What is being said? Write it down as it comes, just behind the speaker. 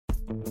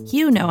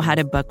You know how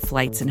to book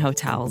flights and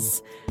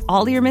hotels.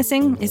 All you're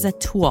missing is a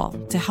tool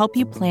to help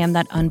you plan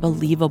that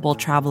unbelievable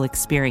travel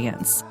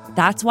experience.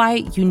 That's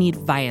why you need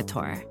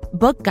Viator.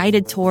 Book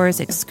guided tours,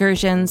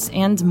 excursions,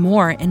 and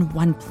more in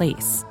one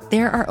place.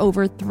 There are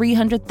over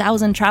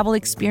 300,000 travel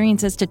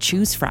experiences to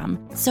choose from,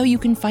 so you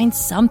can find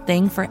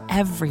something for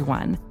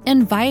everyone.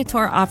 And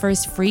Viator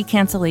offers free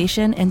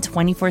cancellation and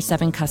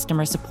 24/7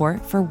 customer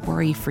support for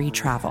worry-free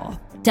travel.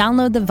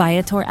 Download the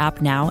Viator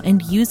app now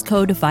and use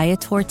code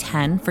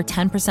Viator10 for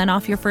 10%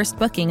 off your first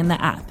booking in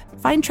the app.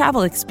 Find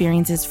travel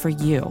experiences for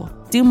you.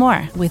 Do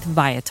more with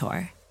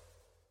Viator.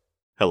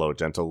 Hello,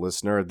 gentle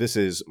listener. This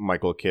is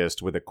Michael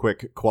Kist with a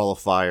quick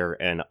qualifier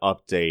and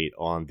update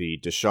on the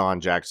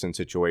DeSean Jackson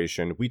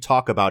situation. We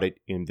talk about it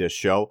in this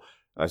show.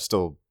 I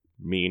still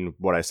mean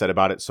what I said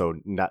about it, so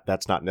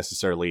that's not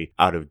necessarily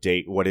out of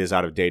date. What is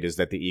out of date is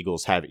that the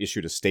Eagles have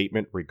issued a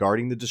statement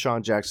regarding the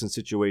DeSean Jackson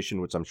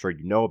situation, which I'm sure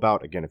you know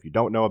about. Again, if you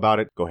don't know about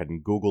it, go ahead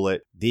and Google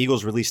it. The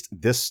Eagles released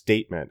this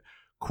statement.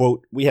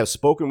 Quote, "We have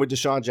spoken with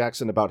DeSean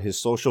Jackson about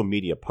his social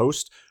media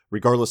post.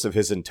 Regardless of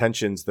his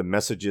intentions, the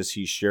messages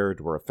he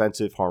shared were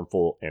offensive,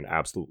 harmful, and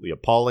absolutely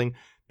appalling.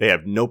 They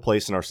have no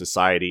place in our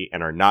society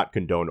and are not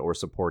condoned or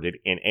supported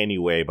in any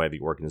way by the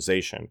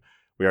organization.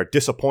 We are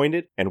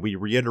disappointed, and we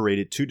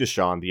reiterated to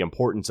DeSean the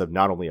importance of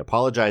not only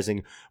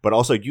apologizing, but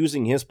also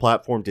using his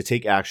platform to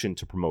take action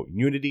to promote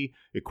unity,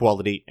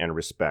 equality, and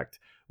respect.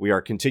 We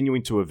are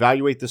continuing to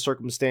evaluate the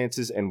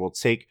circumstances and will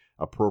take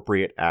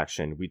appropriate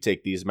action. We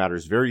take these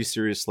matters very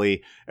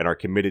seriously and are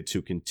committed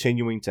to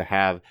continuing to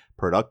have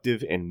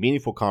productive and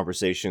meaningful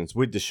conversations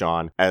with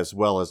DeSean, as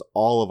well as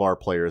all of our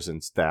players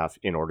and staff,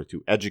 in order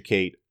to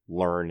educate,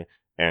 learn,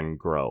 and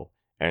grow."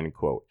 End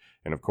quote.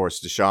 And of course,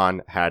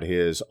 DeSean had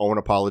his own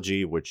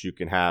apology, which you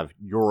can have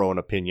your own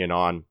opinion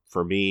on.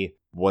 For me,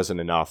 wasn't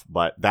enough,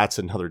 but that's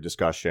another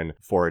discussion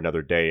for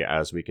another day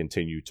as we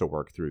continue to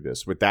work through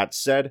this. With that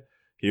said,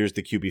 here's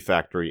the QB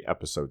Factory,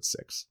 Episode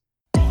 6.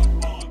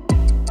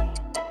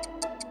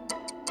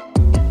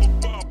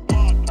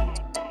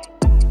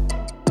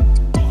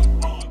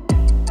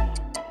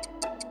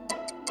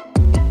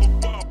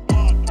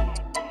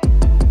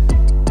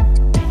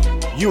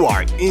 You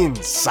are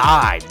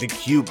inside the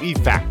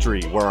QB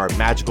Factory, where our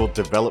magical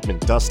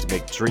development does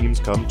make dreams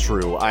come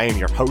true. I am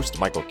your host,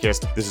 Michael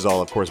Kist. This is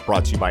all, of course,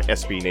 brought to you by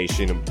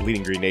SBNation and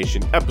Bleeding Green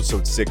Nation,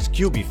 Episode 6,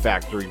 QB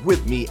Factory.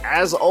 With me,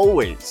 as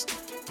always,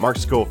 Mark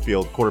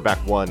Schofield, quarterback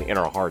one in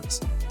our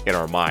hearts, in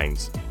our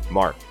minds.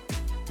 Mark,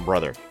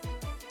 brother,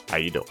 how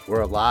you doing?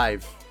 We're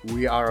alive.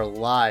 We are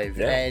alive.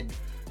 Yeah. And,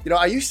 you know,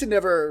 I used to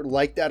never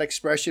like that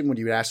expression. When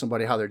you would ask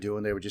somebody how they're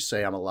doing, they would just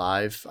say, "I'm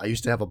alive." I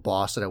used to have a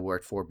boss that I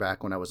worked for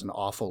back when I was an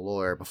awful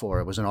lawyer, before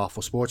I was an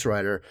awful sports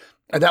writer.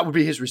 And that would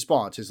be his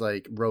response, his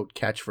like rote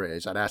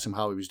catchphrase. I'd ask him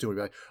how he was doing. He'd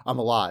be like, "I'm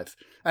alive."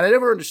 And I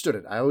never understood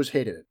it. I always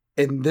hated it.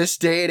 In this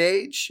day and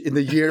age, in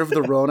the year of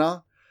the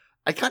Rona,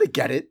 I kind of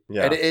get it.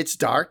 Yeah. And it's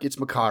dark. It's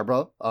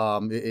macabre.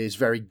 It is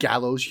very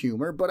gallows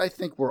humor, but I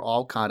think we're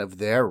all kind of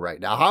there right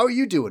now. How are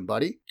you doing,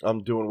 buddy?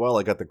 I'm doing well.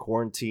 I got the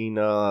quarantine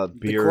beard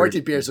The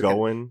quarantine beer's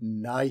going.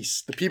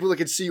 Nice. The people that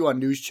can see you on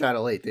News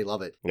Channel 8, they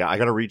love it. Yeah, I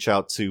got to reach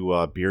out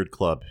to Beard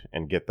Club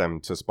and get them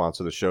to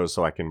sponsor the show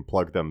so I can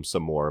plug them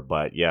some more.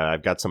 But yeah, I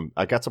got some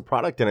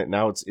product in it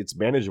now. It's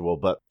manageable.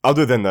 But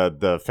other than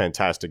the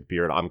fantastic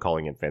beard, I'm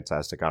calling it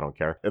fantastic. I don't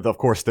care. Of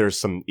course, there's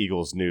some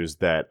Eagles news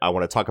that I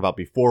want to talk about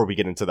before we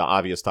get into the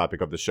obvious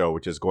topic of the show,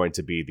 which is going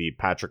to be the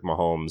Patrick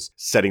Mahomes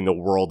setting the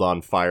world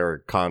on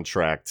fire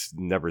contract,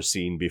 never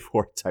seen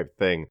before type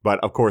thing. But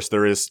of course,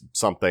 there is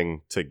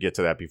something to get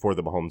to that before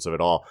the Mahomes of it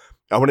all.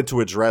 I wanted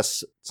to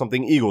address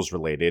something Eagles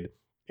related,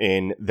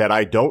 in that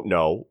I don't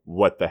know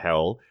what the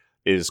hell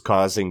is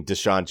causing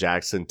DeSean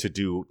Jackson to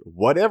do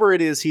whatever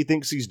it is he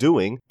thinks he's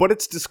doing, but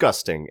it's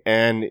disgusting.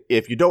 And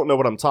if you don't know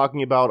what I'm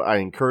talking about, I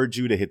encourage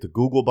you to hit the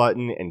Google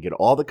button and get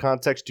all the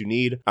context you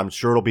need. I'm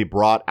sure it'll be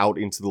brought out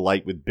into the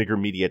light with bigger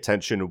media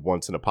attention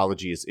once an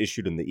apology is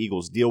issued and the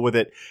Eagles deal with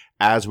it.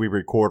 As we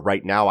record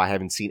right now, I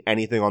haven't seen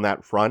anything on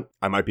that front.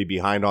 I might be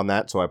behind on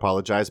that, so I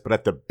apologize. But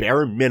at the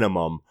bare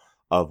minimum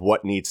of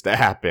what needs to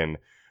happen,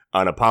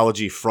 an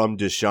apology from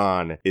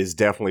DeSean is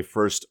definitely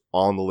first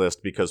on the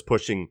list, because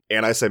pushing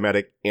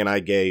anti-Semitic,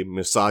 anti-gay,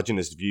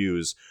 misogynist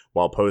views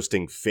while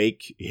posting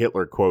fake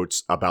Hitler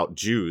quotes about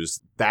Jews,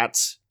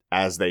 that's,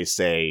 as they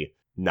say,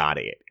 not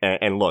it.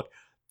 And look,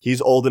 he's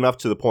old enough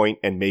to the point,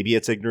 and maybe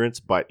it's ignorance,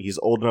 but he's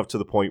old enough to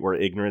the point where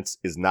ignorance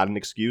is not an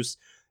excuse,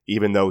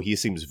 even though he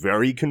seems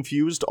very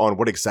confused on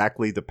what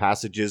exactly the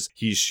passages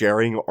he's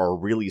sharing are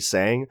really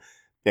saying.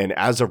 And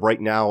as of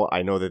right now,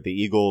 I know that the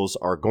Eagles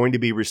are going to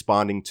be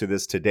responding to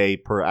this today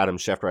per Adam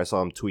Schefter. I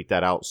saw him tweet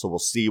that out. So we'll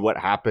see what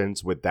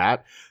happens with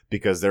that,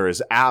 because there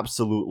is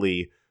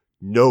absolutely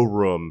no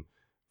room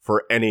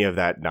for any of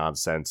that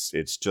nonsense.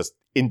 It's just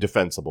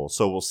indefensible.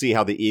 So we'll see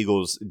how the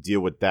Eagles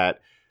deal with that.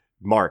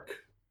 Mark,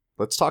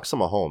 let's talk some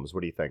Mahomes. What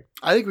do you think?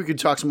 I think we could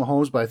talk some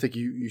Mahomes, but I think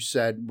you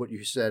said what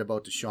you said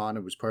about DeSean.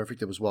 It was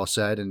perfect. It was well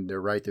said, and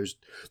they're right. There's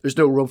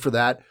no room for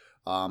that.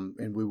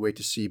 And we wait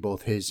to see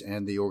both his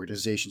and the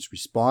organization's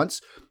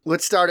response.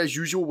 Let's start as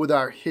usual with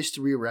our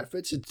history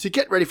reference. To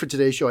get ready for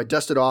today's show, I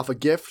dusted off a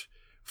gift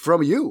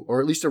from you,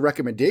 or at least a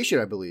recommendation,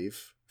 I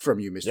believe, from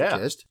you, Mr.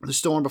 Kist. The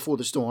Storm Before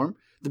the Storm,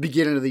 the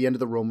beginning of the end of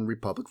the Roman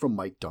Republic from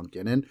Mike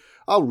Duncan. And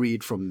I'll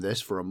read from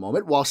this for a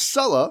moment. While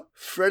Sulla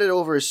fretted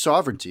over his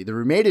sovereignty, the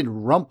remaining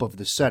rump of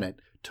the Senate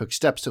took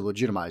steps to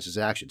legitimize his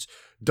actions.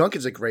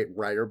 Duncan's a great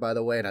writer, by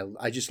the way, and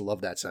I just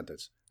love that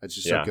sentence. It's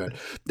just so good.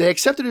 They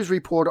accepted his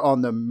report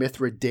on the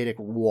Mithridatic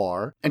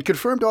War and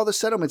confirmed all the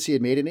settlements he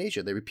had made in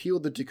Asia. They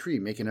repealed the decree,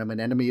 making him an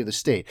enemy of the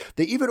state.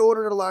 They even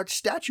ordered a large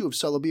statue of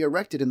Sulla be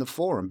erected in the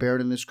Forum,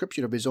 bearing an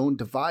inscription of his own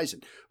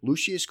devising,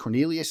 Lucius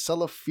Cornelius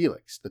Sulla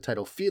Felix. The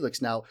title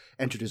Felix now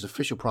entered his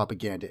official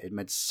propaganda. It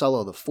meant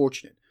Sulla the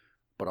Fortunate.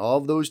 But all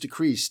of those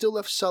decrees still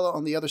left Sulla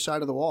on the other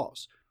side of the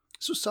walls.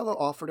 So Sulla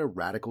offered a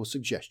radical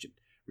suggestion: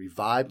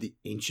 revive the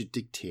ancient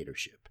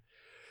dictatorship.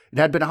 It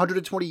had been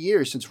 120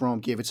 years since Rome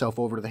gave itself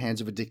over to the hands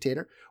of a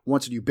dictator.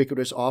 Once in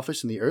ubiquitous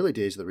office in the early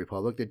days of the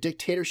Republic, the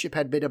dictatorship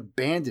had been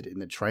abandoned in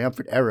the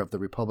triumphant era of the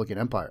Republican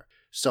Empire.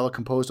 Sulla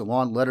composed a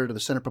long letter to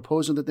the Senate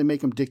proposing that they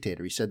make him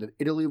dictator. He said that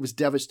Italy was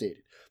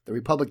devastated, the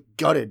Republic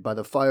gutted by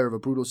the fire of a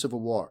brutal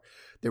civil war.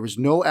 There was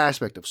no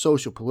aspect of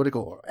social,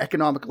 political, or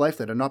economic life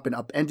that had not been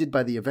upended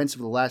by the events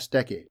of the last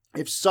decade.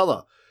 If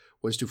Sulla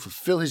was to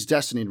fulfill his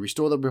destiny and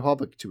restore the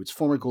Republic to its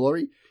former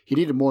glory, he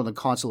needed more than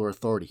consular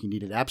authority. He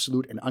needed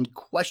absolute and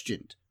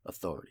unquestioned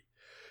authority.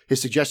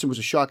 His suggestion was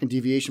a shocking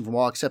deviation from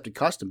all accepted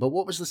custom, but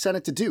what was the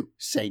Senate to do?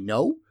 Say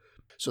no?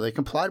 So they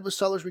complied with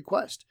Sulla's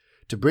request.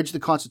 To bridge the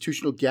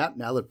constitutional gap,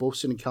 now that both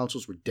sitting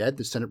councils were dead,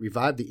 the Senate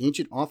revived the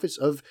ancient office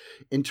of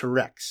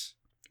interrex.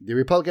 The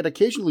Republic had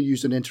occasionally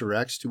used an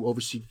interrex to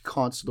oversee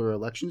consular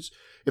elections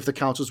if the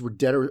councils were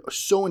dead or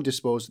so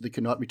indisposed that they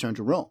could not return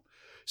to Rome.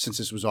 Since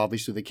this was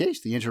obviously the case,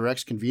 the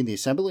Interrex convened the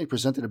assembly and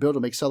presented a bill to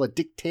make Sulla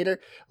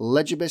dictator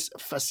legibus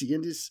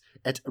faciendis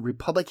et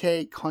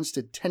republicae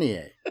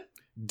constitutionae.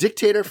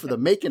 Dictator for the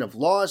making of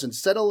laws and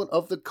settlement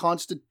of the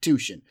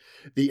Constitution.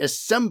 The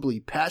assembly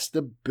passed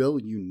the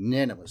bill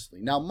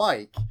unanimously. Now,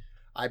 Mike,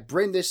 I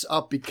bring this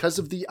up because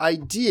of the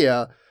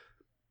idea,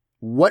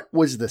 what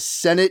was the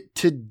Senate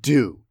to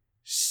do?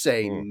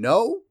 Say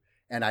no?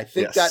 And I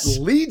think that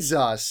leads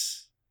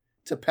us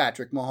to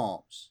Patrick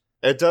Mahomes.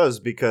 It does,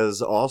 because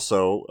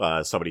also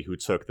somebody who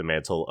took the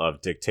mantle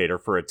of dictator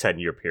for a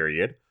 10-year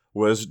period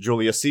was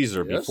Julius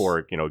Caesar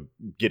before,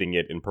 getting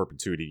it in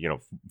perpetuity,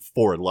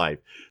 for life.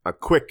 A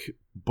quick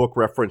book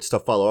reference to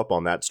follow up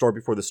on that. Story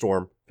Before the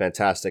Storm,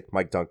 fantastic.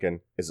 Mike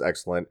Duncan is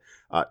excellent.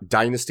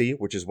 Dynasty,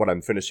 which is what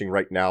I'm finishing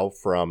right now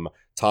from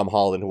Tom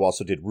Holland, who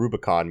also did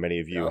Rubicon. Many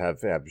of you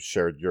have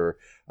shared your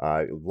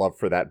love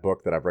for that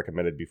book that I've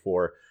recommended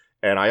before.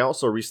 And I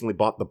also recently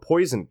bought The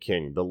Poison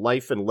King, The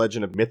Life and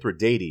Legend of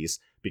Mithridates,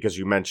 because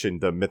you mentioned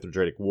the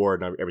Mithridatic War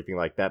and everything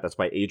like that. That's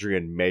by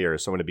Adrian Mayer,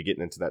 so I'm going to be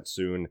getting into that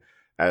soon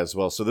as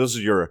well. So those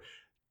are your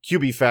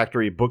QB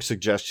Factory book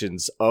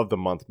suggestions of the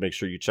month. Make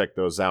sure you check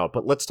those out.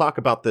 But let's talk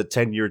about the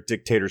 10-year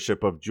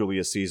dictatorship of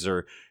Julius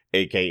Caesar,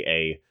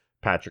 a.k.a.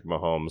 Patrick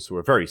Mahomes, who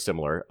are very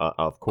similar,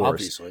 of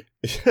course. Obviously.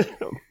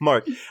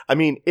 Mark, I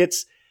mean,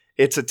 it's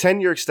a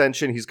 10-year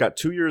extension. He's got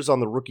 2 years on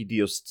the rookie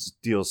deal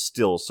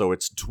still, so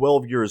it's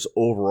 12 years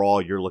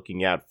overall you're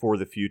looking at for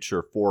the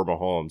future for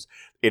Mahomes.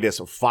 It is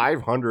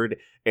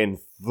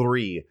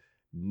 $503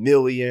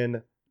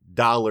 million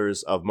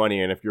of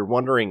money, and if you're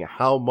wondering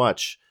how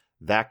much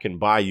that can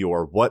buy you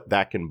or what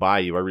that can buy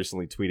you, I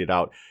recently tweeted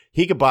out,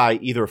 he could buy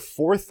either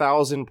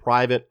 4,000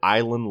 private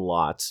island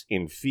lots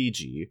in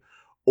Fiji,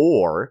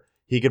 or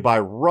he could buy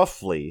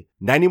roughly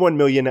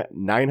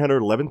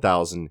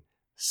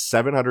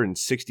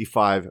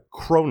 91,911,765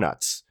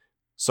 cronuts.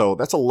 So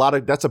that's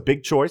a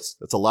big choice.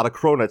 That's a lot of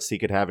cronuts he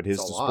could have at his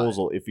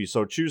disposal if he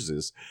so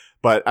chooses.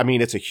 But I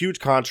mean, it's a huge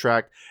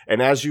contract.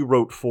 And as you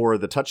wrote for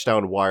the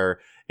Touchdown Wire,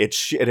 it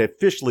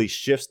officially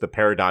shifts the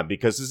paradigm,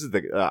 because this is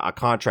a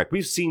contract.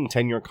 We've seen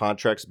 10-year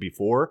contracts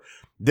before.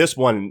 This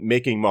one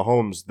making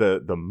Mahomes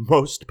the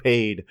most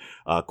paid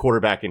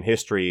quarterback in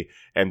history,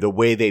 and the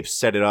way they've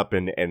set it up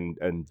and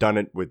done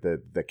it with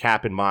the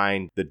cap in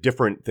mind, the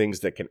different things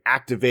that can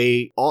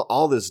activate,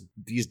 all these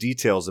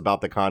details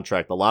about the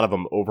contract, a lot of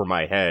them over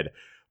my head.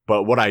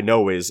 But what I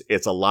know is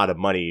it's a lot of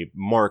money.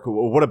 Mark,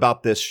 what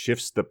about this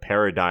shifts the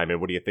paradigm, and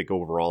what do you think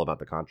overall about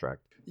the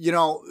contract?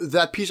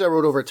 That piece I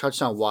wrote over at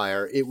Touchdown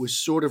Wire, it was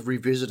sort of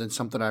revisiting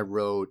something I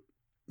wrote,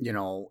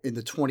 in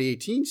the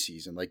 2018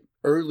 season, like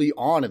early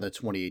on in the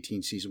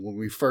 2018 season, when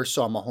we first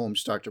saw Mahomes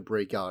start to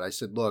break out. I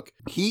said, look,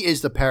 he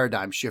is the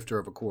paradigm shifter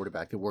of a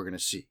quarterback that we're going to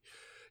see,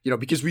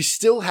 because we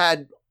still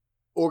had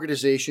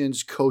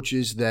organizations,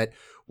 coaches that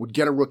would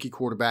get a rookie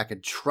quarterback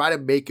and try to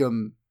make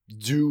them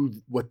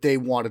do what they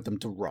wanted them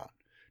to run,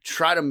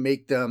 try to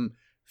make them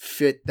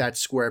fit that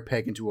square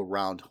peg into a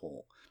round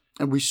hole.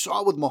 And we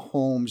saw with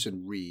Mahomes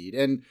and Reed,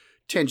 and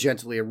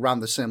tangentially around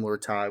the similar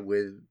time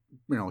with,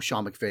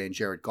 Sean McVay and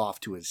Jared Goff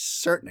to a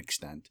certain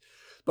extent.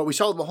 But we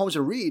saw with Mahomes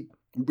and Reed,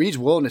 Reid's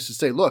willingness to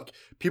say, look,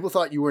 people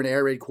thought you were an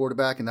air raid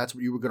quarterback and that's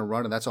what you were going to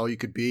run and that's all you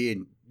could be.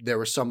 And there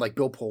was some like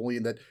Bill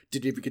Polian that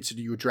didn't even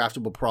consider you a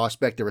draftable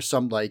prospect. There was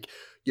some like,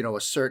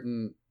 a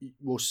certain,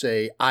 we'll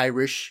say,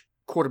 Irish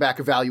quarterback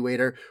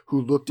evaluator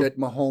who looked at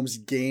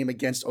Mahomes' game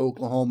against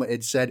Oklahoma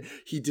and said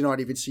he did not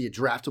even see a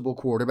draftable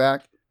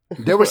quarterback.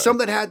 There was some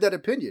that had that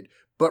opinion.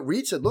 But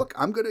Reid said, look,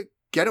 I'm going to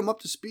get him up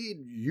to speed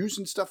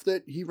using stuff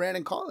that he ran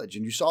in college.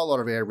 And you saw a lot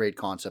of air raid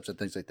concepts and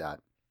things like that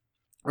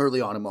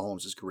early on in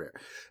Mahomes' career.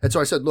 And so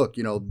I said, look,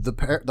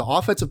 the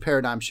offensive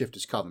paradigm shift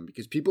is coming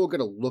because people are going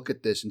to look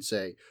at this and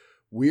say,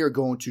 we are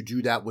going to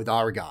do that with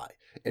our guy.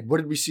 And what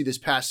did we see this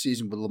past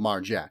season with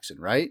Lamar Jackson,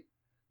 right?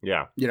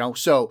 Yeah.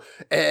 So,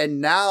 and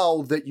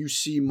now that you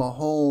see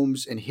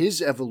Mahomes and his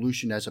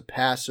evolution as a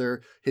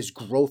passer, his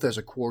growth as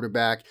a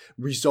quarterback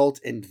result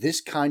in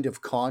this kind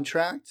of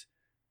contract,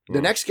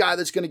 the next guy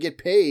that's going to get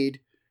paid,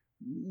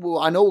 well,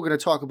 I know we're going to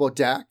talk about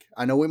Dak.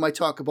 I know we might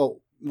talk about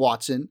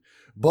Watson.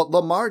 But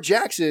Lamar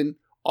Jackson,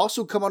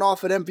 also coming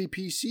off an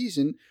MVP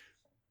season,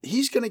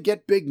 he's going to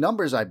get big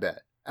numbers, I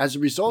bet, as a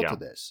result of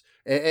this.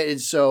 And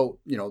so,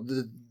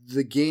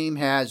 the game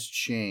has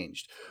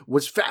changed.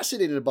 What's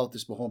fascinating about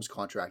this Mahomes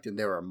contract, and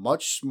there are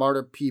much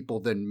smarter people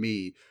than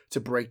me to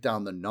break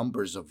down the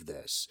numbers of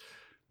this.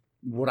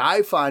 What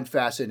I find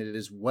fascinating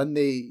is when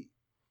they,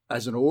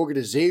 as an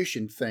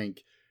organization,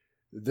 think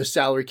the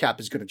salary cap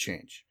is going to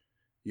change,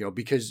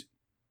 because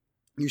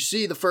you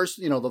see the first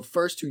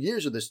 2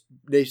 years of this,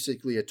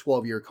 basically a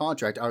 12-year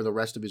contract, are the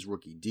rest of his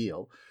rookie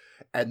deal.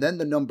 And then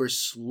the numbers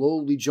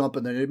slowly jump,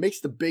 and then it makes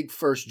the big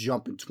first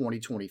jump in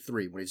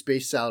 2023 when his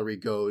base salary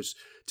goes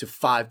to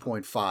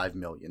 $5.5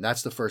 million.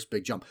 That's the first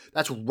big jump.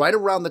 That's right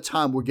around the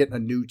time we're getting a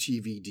new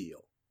TV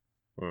deal.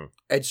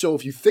 And so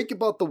if you think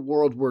about the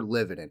world we're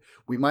living in,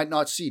 we might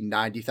not see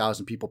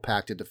 90,000 people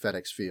packed into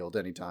FedEx Field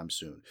anytime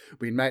soon.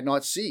 We might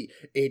not see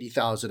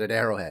 80,000 at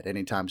Arrowhead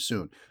anytime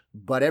soon.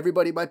 But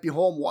everybody might be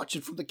home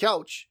watching from the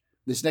couch.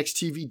 This next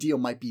TV deal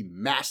might be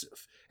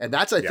massive. And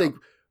that's, I think,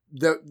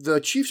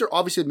 the Chiefs are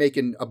obviously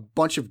making a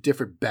bunch of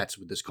different bets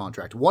with this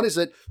contract. One is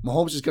that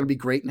Mahomes is going to be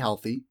great and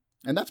healthy,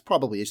 and that's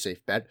probably a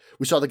safe bet.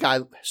 We saw the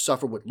guy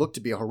suffer what looked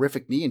to be a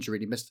horrific knee injury,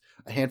 and he missed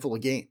a handful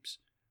of games.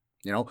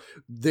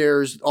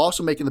 There's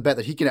also making the bet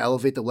that he can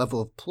elevate the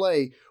level of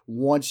play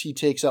once he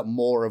takes up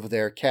more of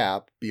their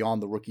cap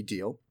beyond the rookie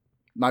deal.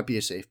 Might be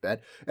a safe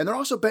bet. And they're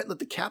also betting that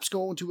the cap's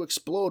going to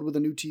explode with a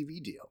new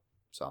TV deal.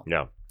 So,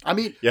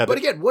 but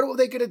again, what are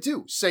they going to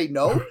do? Say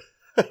no?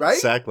 Right?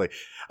 Exactly.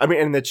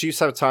 And the Chiefs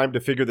have time to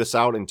figure this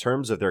out in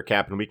terms of their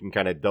cap, and we can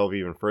kind of delve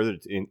even further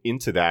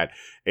into that.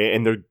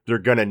 And they're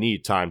going to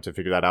need time to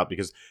figure that out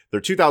because their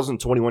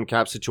 2021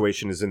 cap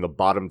situation is in the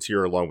bottom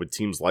tier along with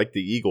teams like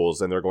the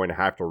Eagles, and they're going to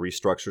have to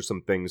restructure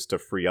some things to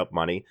free up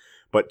money.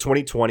 But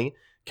 2020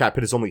 cap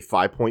hit is only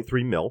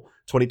 5.3 mil.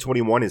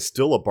 2021 is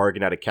still a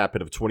bargain at a cap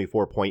hit of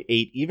 24.8.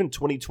 Even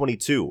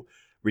 2022,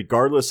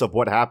 regardless of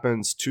what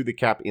happens to the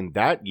cap in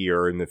that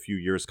year in the few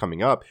years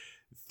coming up,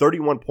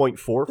 31.4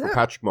 for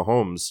Patrick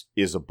Mahomes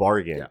is a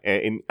bargain.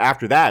 And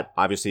after that,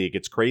 obviously it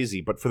gets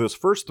crazy. But for those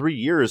first 3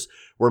 years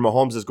where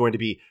Mahomes is going to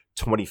be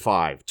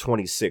 25,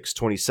 26,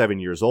 27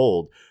 years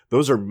old,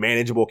 those are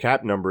manageable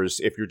cap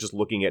numbers if you're just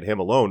looking at him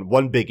alone.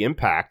 One big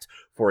impact,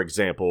 for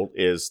example,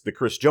 is the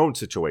Chris Jones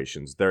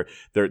situations. They're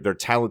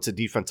talented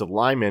defensive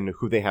linemen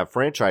who they have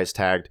franchise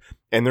tagged,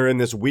 and they're in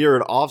this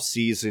weird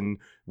offseason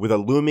with a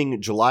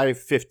looming July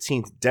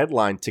 15th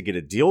deadline to get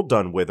a deal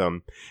done with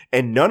him.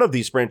 And none of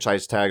these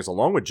franchise tags,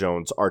 along with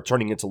Jones, are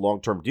turning into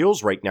long-term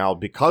deals right now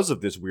because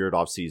of this weird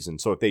offseason.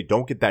 So if they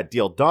don't get that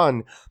deal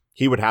done,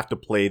 he would have to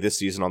play this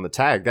season on the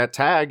tag. That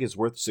tag is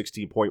worth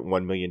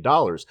 $16.1 million.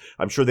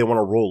 I'm sure they want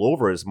to roll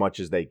over as much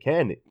as they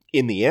can.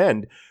 In the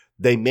end,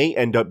 they may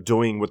end up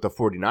doing what the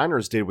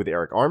 49ers did with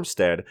Eric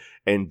Armstead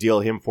and deal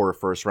him for a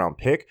first-round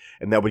pick,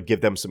 and that would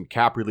give them some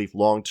cap relief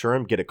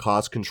long-term, get a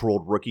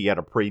cost-controlled rookie at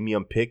a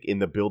premium pick in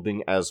the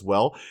building as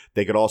well.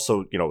 They could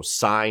also,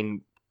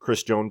 sign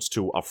Chris Jones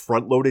to a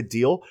front-loaded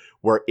deal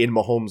where in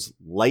Mahomes'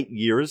 light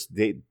years,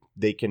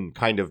 they can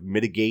kind of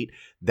mitigate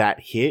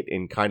that hit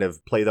and kind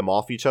of play them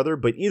off each other.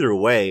 But either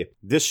way,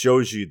 this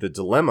shows you the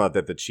dilemma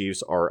that the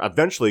Chiefs are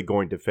eventually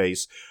going to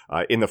face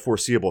in the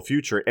foreseeable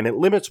future. And it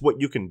limits what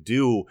you can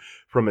do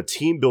from a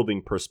team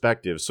building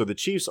perspective. So the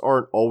Chiefs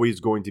aren't always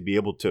going to be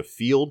able to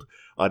field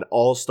an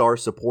all-star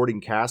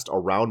supporting cast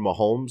around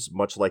Mahomes,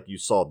 much like you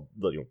saw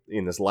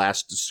in this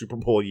last Super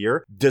Bowl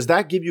year. Does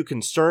that give you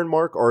concern,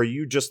 Mark? Or are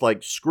you just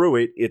like, screw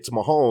it, it's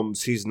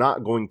Mahomes. He's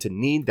not going to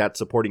need that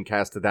supporting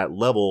cast at that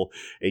level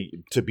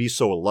to be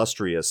so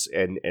illustrious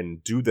and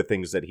do the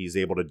things that he's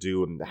able to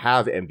do and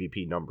have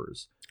MVP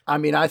numbers?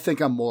 I think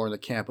I'm more in the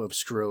camp of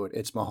screw it,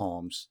 it's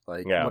Mahomes.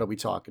 What are we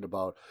talking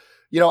about?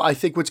 I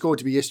think what's going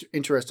to be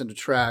interesting to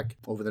track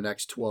over the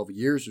next 12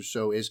 years or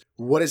so is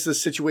what does the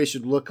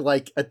situation look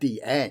like at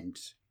the end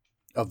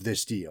of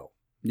this deal?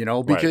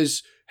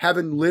 Because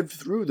having lived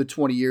through the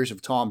 20 years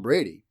of Tom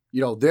Brady,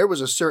 there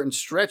was a certain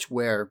stretch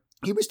where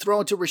he was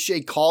thrown to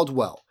Rashae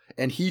Caldwell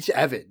and Heath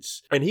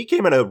Evans. And he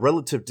came at a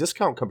relative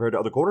discount compared to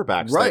other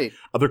quarterbacks. Right.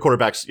 Other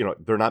quarterbacks,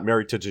 they're not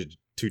married to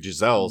to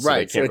Giselle, so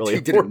right. they can't really he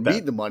afford didn't that.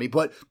 need the money,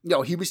 but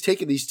he was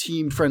taking these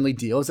team-friendly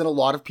deals, and a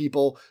lot of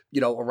people,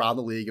 around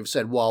the league have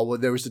said, well,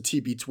 there was the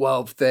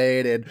TB12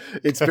 thing, and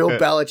it's Bill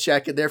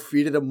Belichick, and they're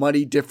feeding him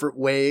money different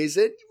ways,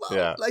 and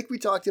like we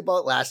talked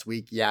about last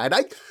week, and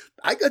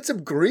I got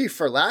some grief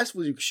for last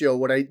week's show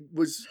when I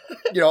was,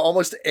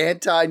 almost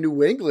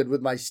anti-New England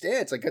with my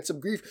stance. I got some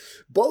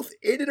grief both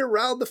in and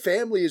around the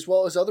family as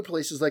well as other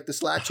places like the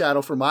Slack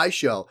channel for my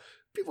show.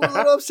 People were a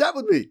little upset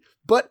with me,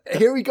 but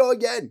here we go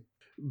again.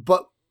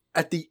 But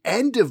at the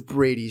end of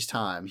Brady's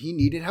time, he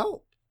needed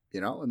help,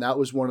 and that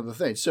was one of the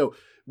things. So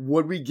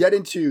when we get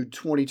into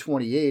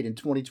 2028 and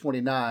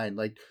 2029,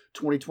 like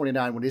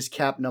 2029, when his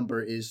cap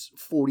number is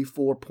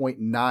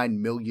 $44.9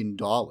 million,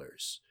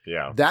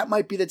 that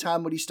might be the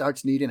time when he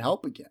starts needing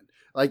help again.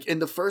 Like in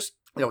the first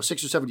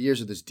 6 or 7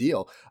 years of this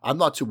deal, I'm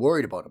not too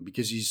worried about him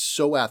because he's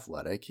so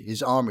athletic.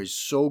 His arm is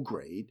so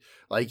great.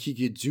 Like he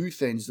could do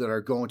things that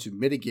are going to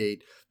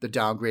mitigate the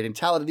downgrade in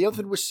talent. And the other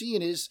thing we're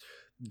seeing is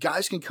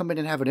guys can come in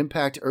and have an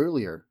impact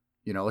earlier,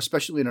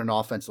 especially in an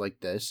offense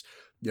like this.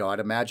 I'd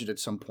imagine at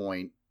some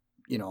point,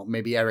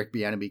 maybe Eric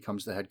Bieniemy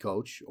becomes the head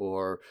coach,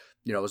 or,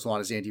 as long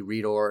as Andy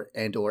Reid or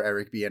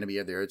Eric Bieniemy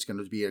are there, it's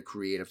going to be a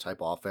creative type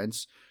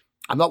offense.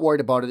 I'm not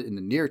worried about it in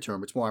the near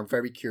term. It's more, I'm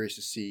very curious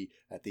to see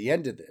at the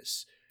end of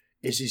this,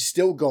 is he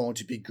still going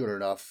to be good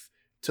enough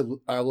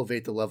to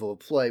elevate the level of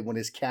play when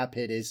his cap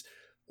hit is,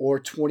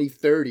 or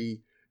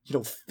 2030,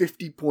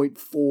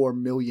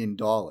 $50.4 million.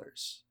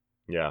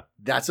 Yeah.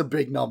 That's a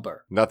big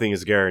number. Nothing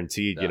is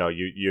guaranteed. Yeah.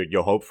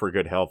 You hope for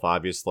good health,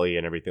 obviously,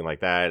 and everything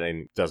like that,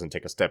 and doesn't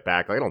take a step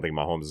back. I don't think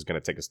Mahomes is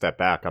going to take a step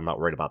back. I'm not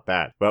worried about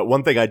that. But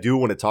one thing I do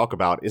want to talk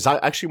about is I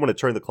actually want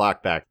to turn the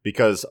clock back,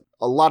 because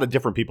a lot of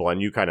different people,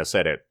 and you kind of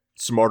said it,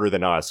 smarter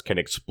than us, can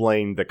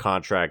explain the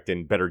contract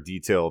in better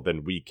detail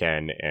than we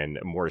can, and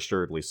more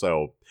assuredly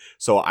so.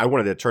 So I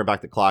wanted to turn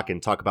back the clock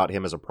and talk about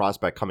him as a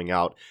prospect coming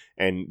out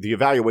and the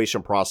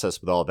evaluation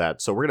process with all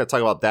that. So we're going to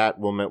talk about that.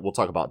 We'll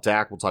talk about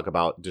Dak. We'll talk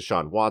about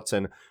Deshaun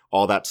Watson,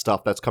 all that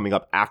stuff that's coming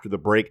up after the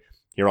break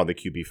here on the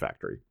QB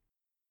Factory.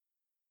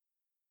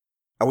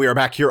 And we are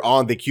back here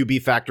on the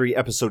QB Factory,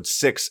 episode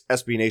 6,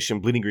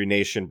 SBNation, Bleeding Green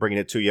Nation, bringing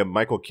it to you.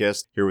 Michael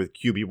Kist here with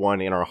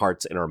QB1 in our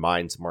hearts and our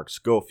minds, Mark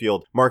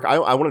Schofield. Mark,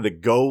 I wanted to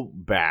go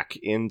back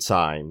in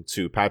time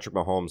to Patrick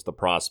Mahomes, the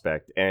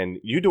prospect, and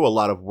you do a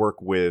lot of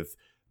work with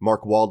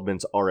Mark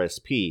Waldman's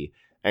RSP,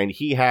 and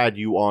he had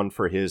you on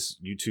for his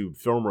YouTube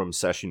film room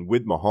session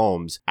with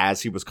Mahomes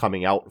as he was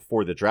coming out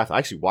for the draft. I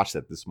actually watched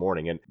that this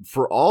morning, and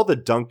for all the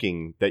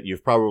dunking that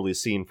you've probably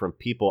seen from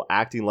people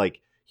acting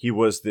like he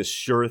was this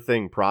sure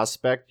thing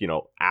prospect,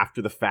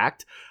 after the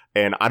fact.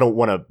 And I don't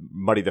want to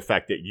muddy the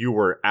fact that you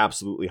were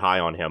absolutely high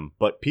on him,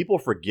 but people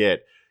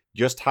forget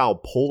just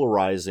how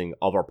polarizing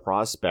of a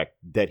prospect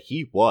that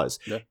he was.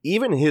 Yeah.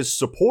 Even his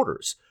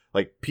supporters,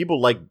 like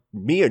people like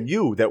me and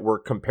you that were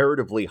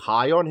comparatively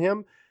high on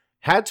him,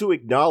 had to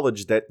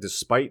acknowledge that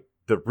despite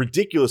the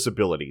ridiculous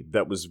ability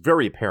that was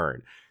very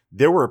apparent,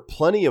 there were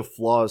plenty of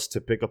flaws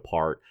to pick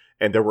apart,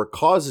 and there were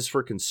causes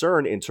for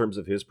concern in terms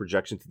of his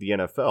projection to the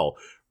NFL.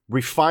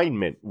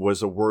 Refinement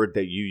was a word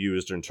that you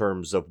used in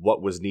terms of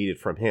what was needed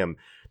from him.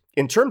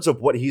 In terms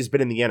of what he's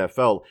been in the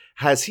NFL,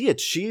 has he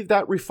achieved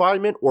that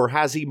refinement, or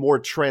has he more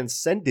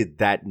transcended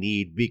that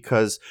need?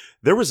 Because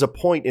there was a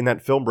point in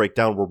that film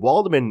breakdown where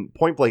Waldman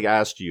point blank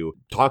asked you,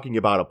 talking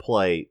about a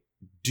play,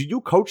 do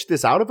you coach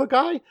this out of a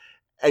guy?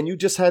 And you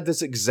just had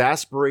this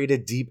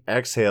exasperated deep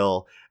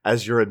exhale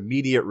as your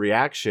immediate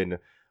reaction.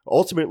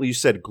 Ultimately, you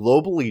said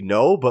globally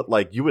no,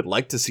 but you would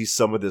like to see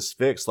some of this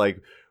fixed.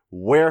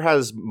 Where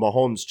has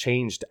Mahomes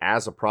changed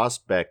as a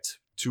prospect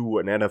to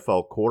an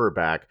NFL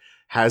quarterback?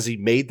 Has he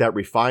made that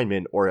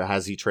refinement, or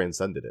has he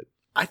transcended it?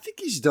 I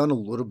think he's done a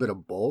little bit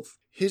of both.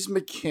 His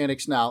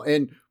mechanics now,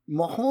 and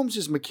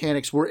Mahomes'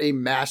 mechanics were a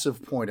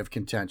massive point of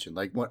contention.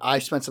 When I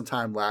spent some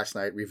time last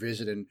night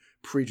revisiting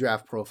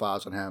pre-draft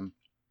profiles on him,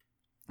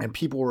 and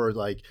people were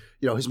like,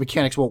 his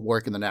mechanics won't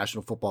work in the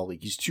National Football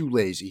League. He's too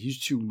lazy. He's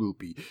too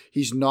loopy.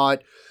 He's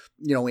not,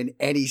 in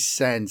any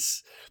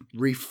sense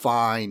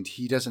refined.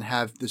 He doesn't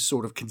have this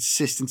sort of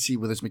consistency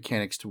with his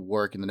mechanics to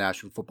work in the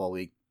National Football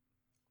League.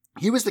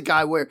 He was the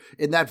guy where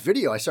in that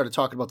video, I started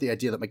talking about the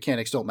idea that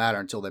mechanics don't matter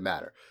until they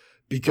matter.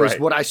 Because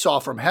what I saw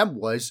from him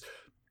was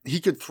he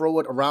could throw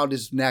it around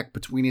his neck,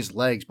 between his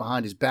legs,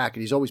 behind his back,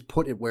 and he's always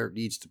put it where it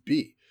needs to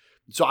be.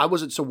 So I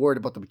wasn't so worried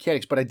about the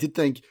mechanics, but I did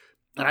think,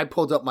 and I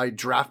pulled up my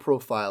draft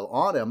profile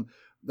on him,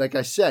 like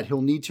I said,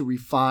 he'll need to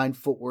refine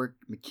footwork,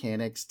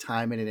 mechanics,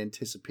 timing, and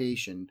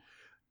anticipation,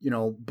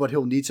 but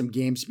he'll need some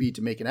game speed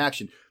to make an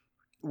action.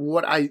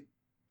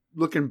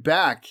 Looking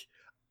back,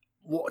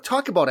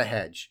 talk about a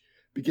hedge,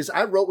 because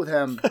I wrote with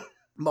him,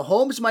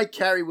 Mahomes might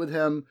carry with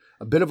him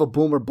a bit of a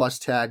boom or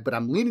bust tag, but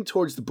I'm leaning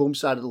towards the boom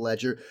side of the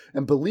ledger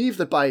and believe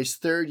that by his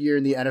third year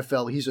in the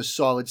NFL, he's a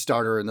solid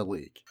starter in the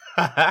league.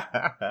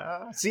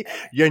 See,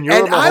 and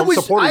you're a Mahomes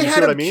supporter. I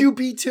had him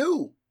QB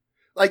too.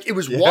 It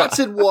was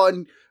Watson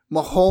 1,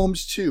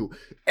 Mahomes 2.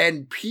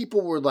 And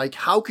people were like,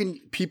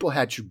 people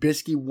had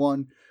Trubisky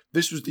 1.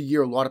 This was the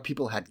year a lot of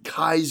people had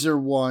Kaiser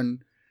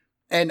 1.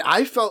 And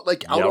I felt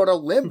like out on a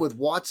limb with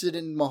Watson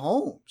and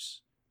Mahomes,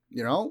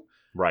 you know?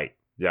 Right.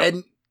 Yeah.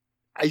 And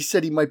I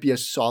said he might be a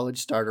solid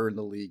starter in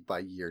the league by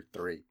year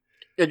 3.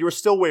 And you were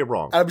still way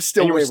wrong. I'm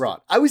still way wrong.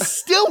 I was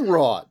still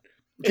wrong.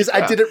 Because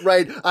I did it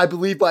right. I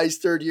believe by his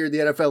 3rd year in the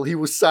NFL, he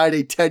will sign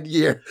a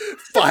 10-year,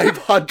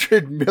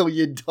 $500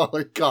 million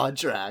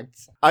contract.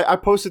 I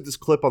posted this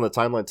clip on the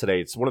timeline today.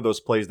 It's one of those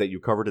plays that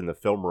you covered in the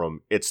film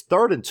room. It's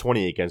 3rd and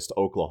 20 against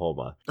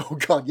Oklahoma. Oh,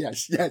 God,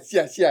 yes.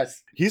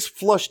 He's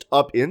flushed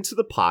up into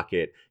the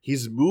pocket.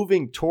 He's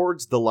moving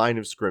towards the line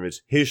of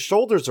scrimmage. His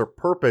shoulders are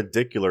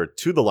perpendicular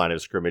to the line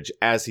of scrimmage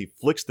as he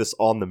flicks this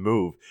on the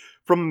move.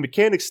 From a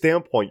mechanic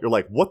standpoint, you're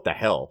like, what the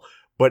hell?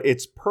 But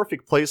it's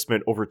perfect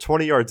placement over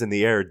 20 yards in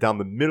the air down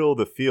the middle of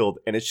the field.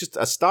 And it's just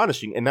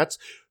astonishing. And that's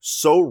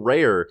so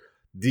rare,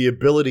 the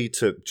ability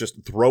to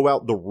just throw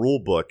out the rule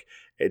book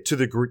to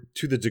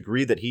the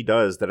degree that he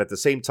does, that at the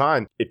same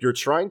time, if you're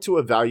trying to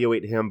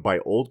evaluate him by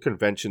old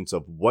conventions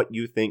of what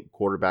you think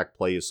quarterback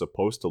play is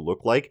supposed to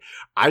look like,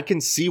 I can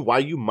see why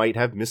you might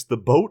have missed the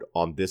boat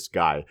on this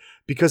guy.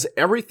 Because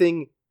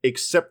everything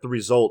except the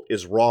result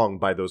is wrong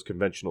by those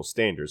conventional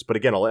standards. But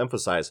again, I'll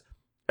emphasize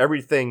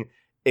everything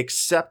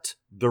except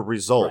the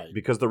result, right,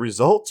 because the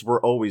results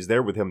were always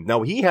there with him.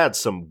 Now, he had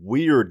some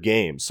weird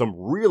games, some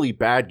really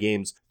bad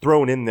games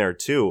thrown in there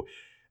too.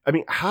 I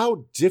mean,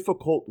 how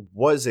difficult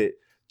was it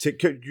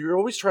you're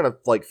always trying to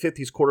like fit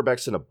these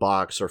quarterbacks in a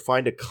box or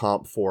find a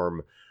comp for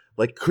him.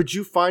 Like, could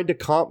you find a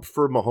comp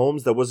for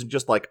Mahomes that wasn't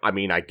just like, I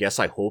mean, I guess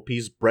I hope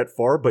he's Brett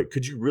Favre, but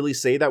could you really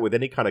say that with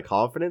any kind of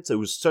confidence? It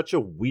was such a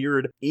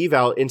weird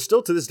eval. And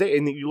still to this day,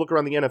 and you look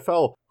around the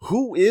NFL,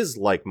 who is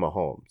like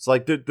Mahomes?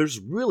 Like,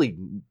 there's really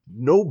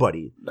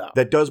nobody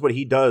that does what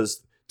he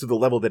does to the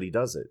level that he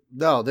does it.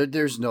 No,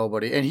 there's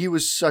nobody. And he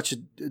was such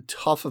a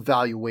tough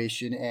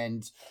evaluation,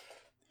 and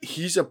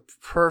he's a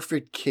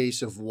perfect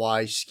case of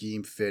why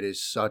scheme fit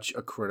is such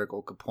a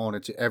critical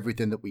component to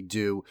everything that we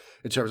do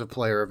in terms of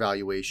player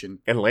evaluation.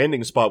 And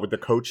landing spot with the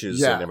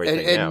coaches and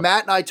everything. And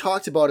Matt and I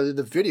talked about it in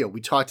the video. We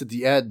talked at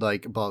the end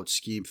like about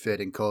scheme fit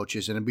and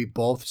coaches, and we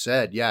both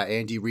said,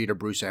 Andy Reid or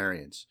Bruce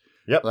Arians.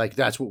 Yep. Like,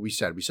 that's what we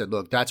said. We said,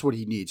 look, that's what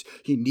he needs.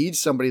 He needs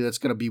somebody that's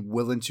going to be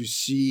willing to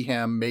see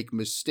him make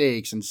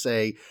mistakes and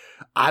say,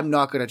 I'm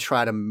not going to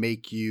try to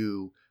make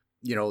you,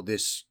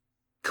 this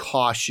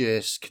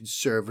cautious,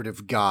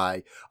 conservative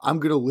guy. I'm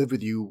going to live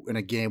with you in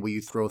a game where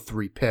you throw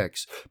 3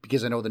 picks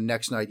because I know the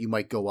next night you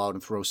might go out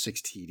and throw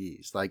 6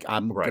 TDs. Like,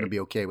 I'm going to be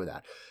okay with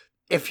that.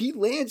 If he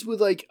lands with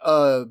like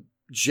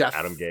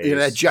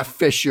Jeff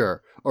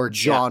Fisher or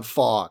John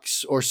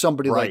Fox or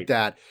somebody like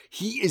that,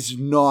 he is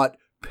not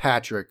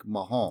Patrick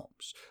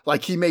Mahomes.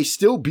 Like, he may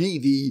still be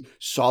the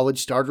solid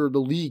starter of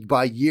the league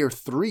by year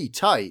 3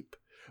 type,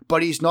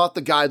 but he's not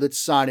the guy that's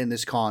signing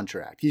this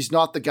contract. He's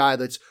not the guy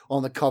that's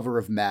on the cover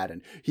of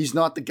Madden. He's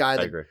not the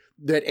guy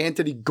that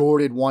Anthony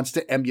Gordon wants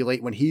to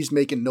emulate when he's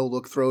making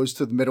no-look throws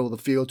to the middle of the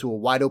field to a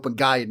wide-open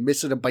guy and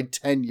missing him by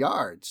 10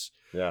 yards.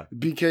 Yeah.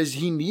 Because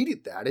he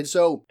needed that.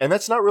 And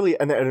that's not really,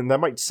 and that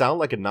might sound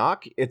like a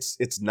knock.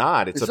 It's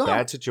not. It's a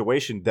bad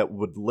situation that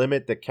would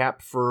limit the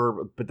cap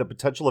for the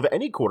potential of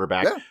any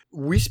quarterback. Yeah.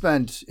 We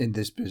spend in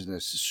this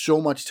business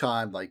so much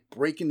time like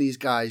breaking these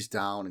guys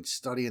down and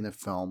studying the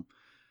film.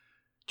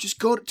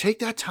 Just take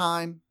that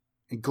time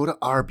and go to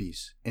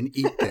Arby's and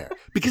eat there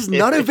because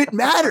none of it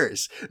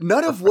matters.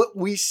 None of what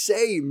we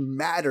say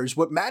matters.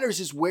 What matters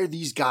is where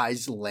these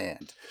guys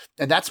land.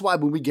 And that's why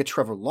when we get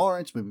Trevor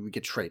Lawrence, when we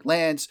get Trey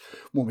Lance,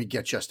 when we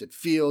get Justin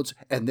Fields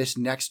and this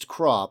next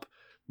crop,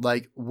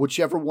 like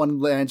whichever one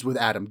lands with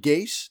Adam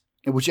Gase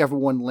and whichever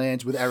one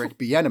lands with Eric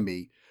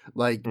Bieniemy,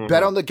 like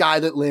bet on the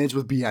guy that lands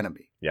with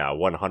Bieniemy. Yeah,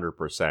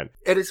 100%.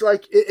 And it's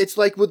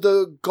like with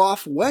the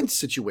Goff Wentz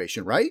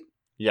situation, right?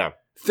 Yeah.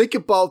 Think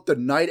about the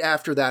night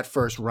after that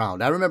first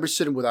round. I remember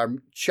chatting with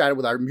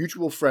our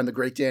mutual friend, the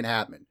great Dan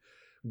Hatman.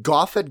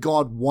 Goff had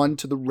gone 1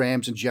 to the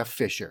Rams and Jeff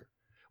Fisher.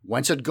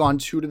 Wentz had gone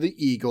 2 to the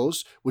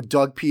Eagles with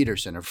Doug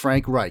Peterson and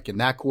Frank Reich in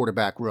that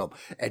quarterback room.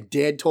 And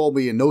Dan told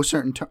me in no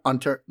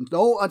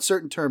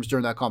uncertain terms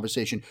during that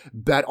conversation,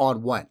 bet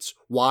on Wentz.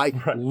 Why?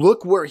 Right.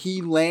 Look where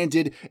he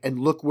landed and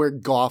look where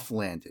Goff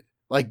landed.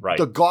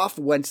 The Goff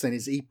Wentz thing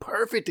is a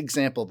perfect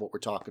example of what we're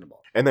talking about.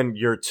 And then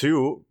year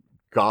 2,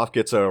 Goff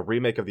gets a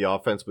remake of the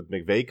offense with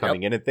McVay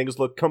coming in, and things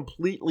look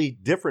completely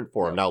different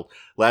for him. Now,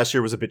 last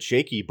year was a bit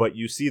shaky, but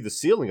you see the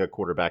ceiling a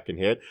quarterback can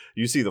hit,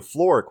 you see the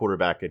floor a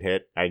quarterback can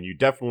hit, and you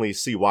definitely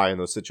see why in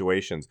those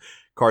situations.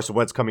 Carson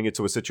Wentz coming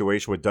into a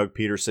situation with Doug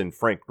Peterson,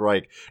 Frank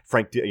Reich,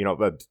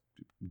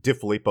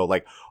 DiFilippo,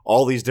 like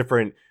all these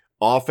different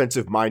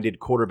offensive-minded,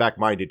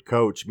 quarterback-minded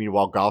coach.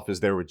 Meanwhile, Goff is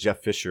there with Jeff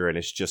Fisher, and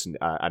it's just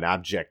an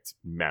abject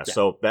mess. Yeah.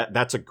 So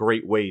that's a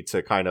great way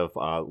to kind of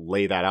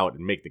lay that out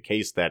and make the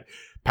case that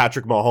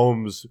Patrick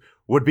Mahomes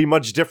would be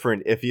much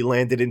different if he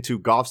landed into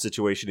Goff's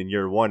situation in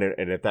year 1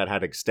 and if that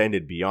had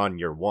extended beyond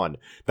year 1.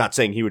 Not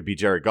saying he would be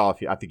Jared Goff.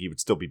 I think he would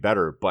still be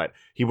better, but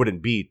he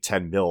wouldn't be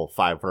 10 mil,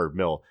 500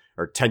 mil,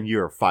 or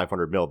 10-year,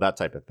 500 mil, that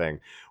type of thing.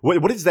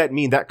 What does that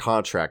mean, that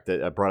contract?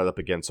 That I brought it up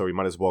again, so we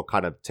might as well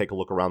kind of take a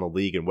look around the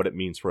league and what it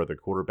means for other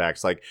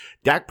quarterbacks. Like,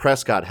 Dak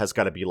Prescott has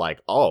got to be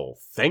like, oh,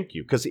 thank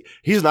you, because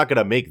he's not going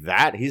to make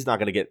that. He's not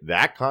going to get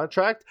that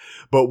contract.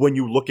 But when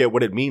you look at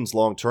what it means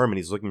long-term and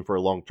he's looking for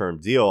a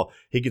long-term deal,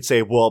 he could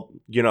say, well,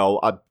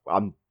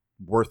 I'm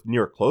worth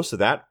near close to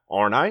that,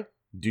 aren't I?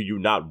 Do you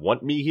not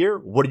want me here?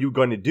 What are you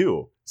going to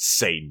do?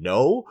 Say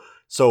no?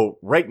 So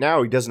right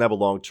now he doesn't have a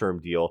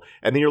long-term deal.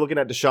 And then you're looking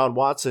at Deshaun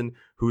Watson,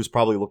 who's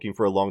probably looking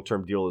for a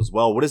long-term deal as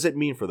well. What does it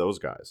mean for those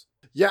guys?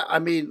 Yeah, I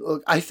mean,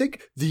 look, I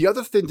think the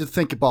other thing to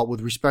think about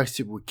with respect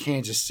to what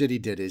Kansas City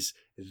did is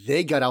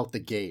they got out the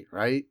gate,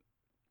 right?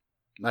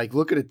 Like,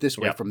 look at it this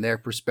way from their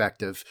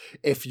perspective.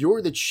 If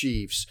you're the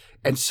Chiefs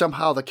and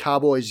somehow the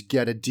Cowboys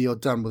get a deal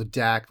done with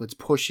Dak, let's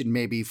push in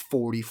maybe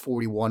 40,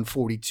 41,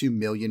 42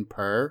 million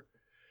per.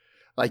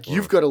 Like,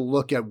 you've got to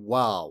look at,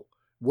 wow,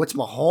 what's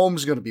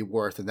Mahomes going to be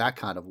worth in that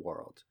kind of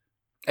world?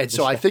 And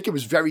so I think it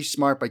was very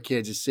smart by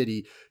Kansas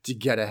City to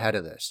get ahead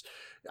of this.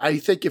 I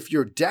think if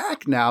you're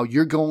Dak now,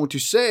 you're going to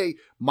say,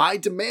 my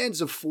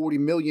demands of 40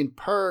 million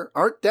per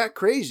aren't that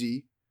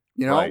crazy.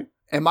 You know, right.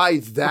 Am I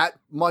that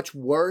much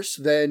worse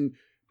than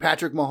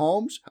Patrick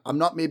Mahomes? I'm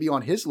not maybe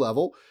on his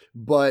level,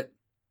 but,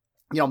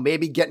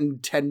 maybe getting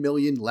 10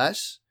 million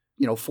less,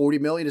 40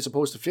 million as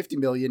opposed to 50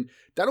 million,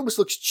 that almost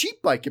looks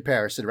cheap by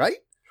comparison, right?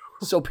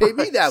 So pay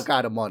me that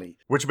kind of money.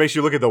 Which makes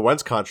you look at the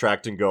Wentz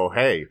contract and go,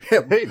 hey,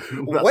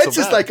 Wentz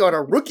is like on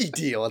a rookie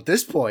deal at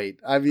this point.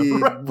 I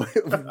mean,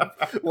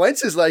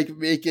 Wentz is like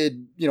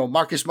making,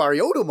 Marcus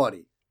Mariota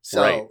money.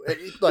 So,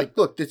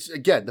 look,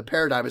 again, the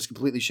paradigm has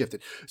completely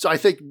shifted. So I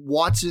think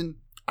Watson,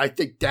 I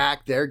think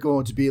Dak, they're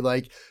going to be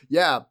like,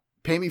 yeah,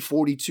 pay me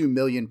 42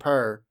 million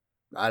per,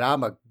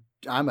 and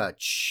I'm a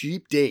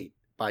cheap date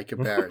by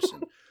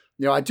comparison.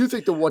 I do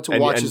think the one to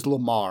watch is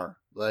Lamar.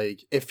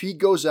 Like, if he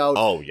goes out,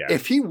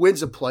 if he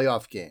wins a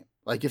playoff game,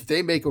 like if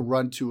they make a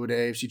run to an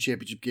AFC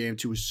Championship game,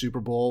 to a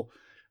Super Bowl,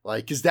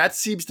 like, because that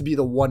seems to be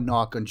the one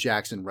knock on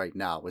Jackson right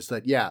now, is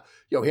that, he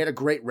had a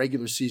great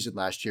regular season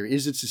last year.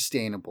 Is it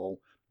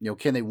sustainable?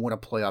 Can they win a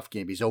playoff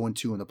game? He's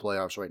 0-2 in the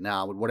playoffs right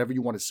now. And whatever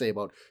you want to say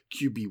about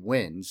QB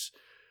wins,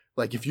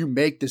 like, if you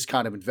make this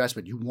kind of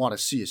investment, you want to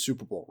see a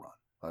Super Bowl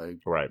run. Like,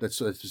 right. Let's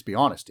just be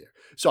honest here.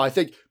 So I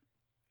think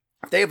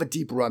if they have a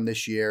deep run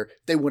this year,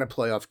 they win a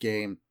playoff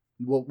game,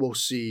 we'll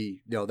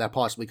see, that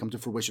possibly come to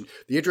fruition.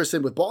 The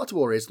interesting with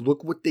Baltimore is,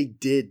 look what they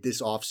did this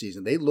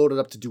offseason. They loaded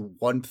up to do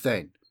one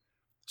thing: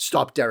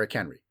 stop Derrick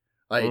Henry.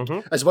 Like,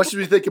 as much as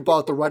we think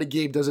about the running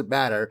game doesn't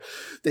matter,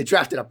 they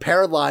drafted a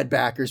pair of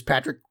linebackers,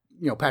 Patrick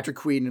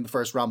Queen in the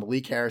first round,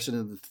 Malik Harrison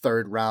in the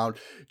third round,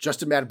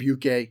 Justin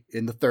Madubuike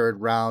in the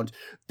third round.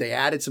 They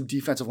added some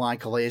defensive line,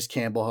 Calais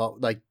Campbell.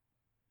 Like,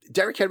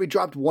 Derrick Henry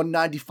dropped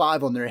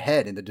 195 on their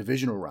head in the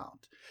divisional round.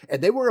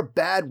 And they were a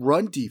bad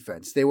run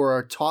defense. They were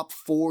our top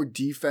 4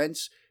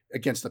 defense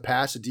against the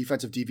pass, a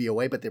defensive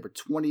DVOA, but they were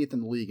 20th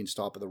in the league in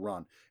stopping the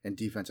run and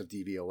defensive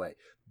DVOA.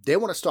 They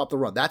want to stop the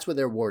run. That's what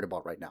they're worried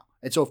about right now.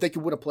 And so if they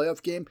can win a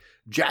playoff game,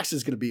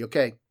 Jackson's going to be,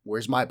 okay,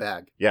 where's my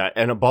bag? Yeah,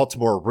 and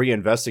Baltimore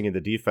reinvesting in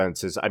the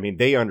defenses, I mean,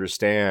 they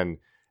understand,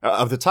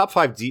 of the top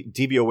 5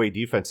 DVOA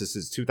defenses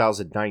since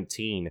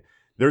 2019,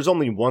 there's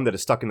only one that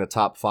is stuck in the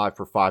top 5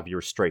 for 5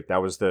 years straight.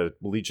 That was the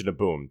Legion of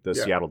Boom, the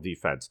Seattle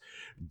defense.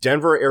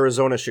 Denver,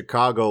 Arizona,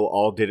 Chicago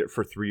all did it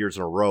for 3 years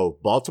in a row.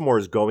 Baltimore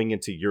is going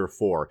into year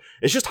 4.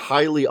 It's just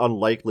highly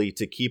unlikely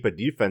to keep a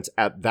defense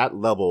at that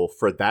level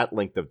for that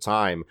length of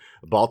time.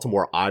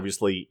 Baltimore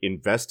obviously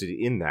invested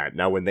in that.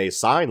 Now, when they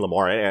signed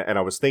Lamar, and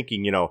I was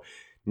thinking,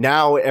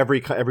 now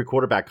every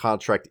quarterback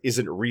contract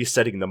isn't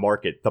resetting the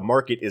market. The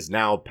market is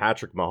now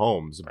Patrick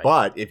Mahomes. Right.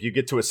 But if you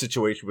get to a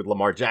situation with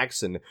Lamar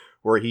Jackson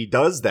where he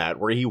does that,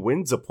 where he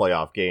wins a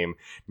playoff game,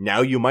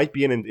 now you might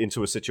be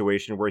into a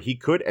situation where he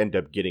could end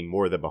up getting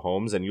more than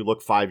Mahomes. And you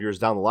look 5 years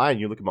down the line,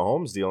 you look at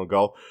Mahomes' deal and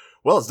go,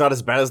 well, it's not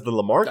as bad as the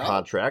Lamar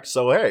contract,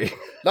 so hey.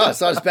 No, it's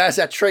not as bad as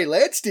that Trey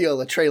Lance deal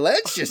that Trey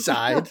Lance just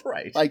signed.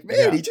 Right. Like,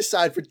 man, he just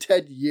signed for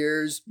 10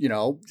 years,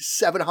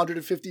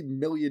 $750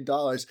 million.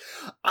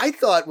 I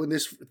thought when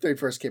this thing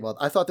first came out,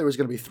 I thought there was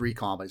going to be 3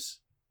 commas.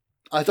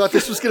 I thought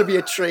this was going to be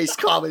a Trace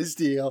commas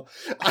deal.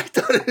 I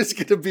thought it was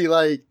going to be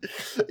like,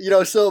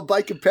 so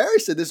by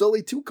comparison, there's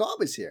only 2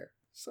 commas here.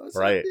 So it's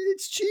like,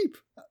 it's cheap.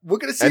 We're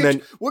going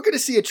to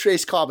see a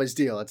Trace commas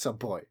deal at some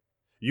point.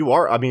 You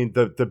are. I mean,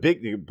 the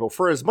big,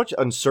 for as much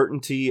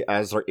uncertainty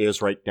as there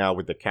is right now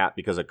with the cap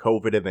because of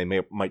COVID, and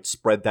they might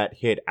spread that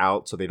hit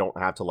out so they don't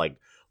have to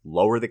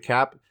lower the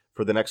cap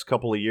for the next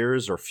couple of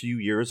years or few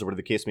years or whatever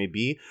the case may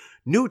be.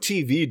 New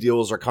TV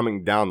deals are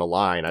coming down the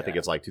line. I think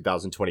it's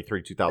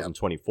 2023,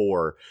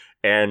 2024.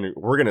 And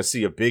we're going to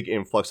see a big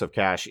influx of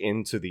cash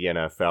into the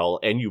NFL.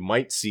 And you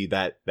might see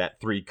that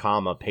 3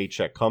 comma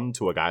paycheck come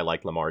to a guy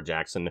like Lamar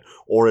Jackson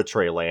or a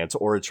Trey Lance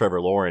or a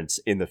Trevor Lawrence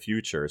in the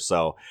future.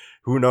 So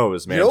who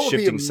knows, man? It would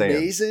be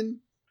amazing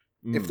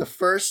if the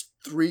first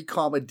 3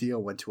 comma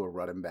deal went to a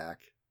running back.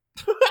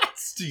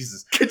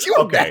 Jesus. Could you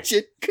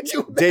imagine? Could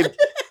you imagine?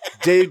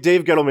 Dave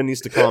Gettleman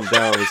needs to calm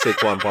down with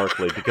Saquon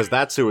Barkley because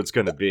that's who it's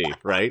going to be,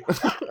 right?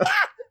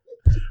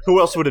 Who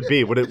else would it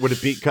be? Would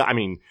it be? I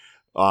mean,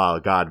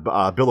 God,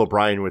 Bill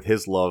O'Brien with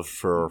his love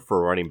for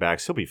running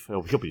backs, he'll be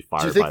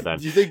fired by then.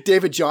 Do you think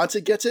David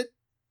Johnson gets it?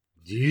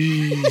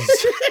 Jeez.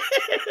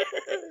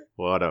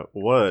 What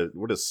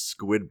a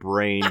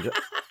squid-brained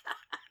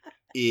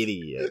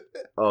idiot.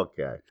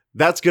 Okay.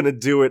 That's going to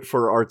do it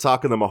for our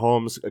Talk of the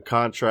Mahomes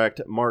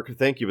contract. Mark,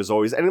 thank you as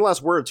always. Any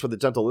last words for the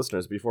gentle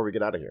listeners before we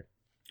get out of here?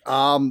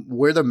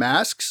 Wear the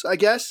masks, I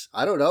guess.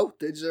 I don't know.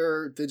 Things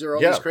are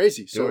always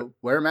crazy. So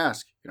wear a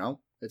mask,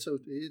 It's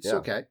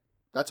okay.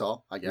 That's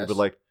all, I guess. We would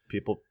like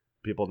people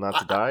not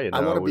to die. And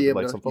I want to be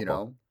able like to, some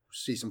football.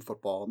 see some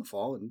football in the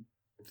fall and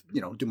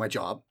do my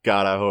job.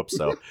 God, I hope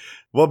so.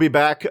 We'll be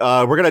back.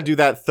 We're going to do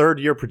that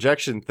third-year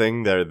projection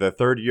thing, the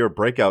third-year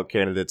breakout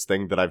candidates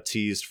thing that I've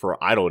teased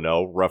for, I don't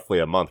know, roughly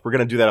a month. We're going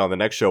to do that on the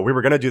next show. We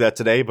were going to do that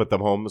today, but the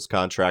Mahomes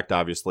contract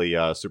obviously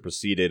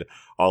superseded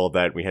all of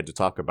that. We had to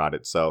talk about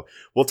it. So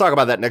we'll talk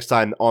about that next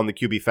time on the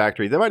QB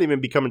Factory. They might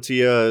even be coming to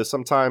you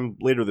sometime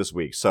later this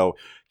week. So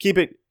keep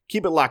it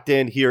locked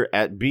in here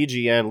at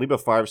BGN. Leave a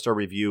 5-star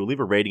review.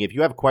 Leave a rating. If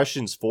you have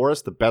questions for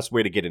us, the best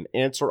way to get an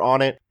answer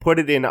on it, put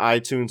it in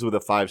iTunes with a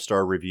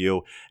 5-star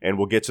review, and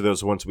we'll get to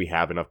those once we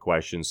have enough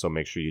questions. So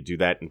make sure you do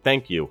that. And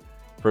thank you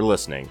for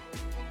listening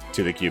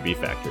to the QB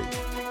Factory.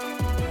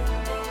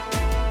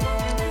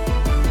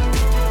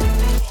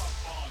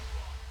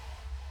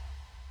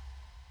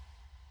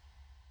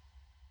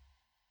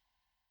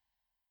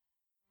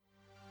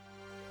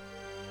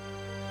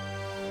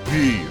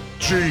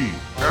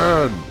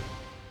 BGN.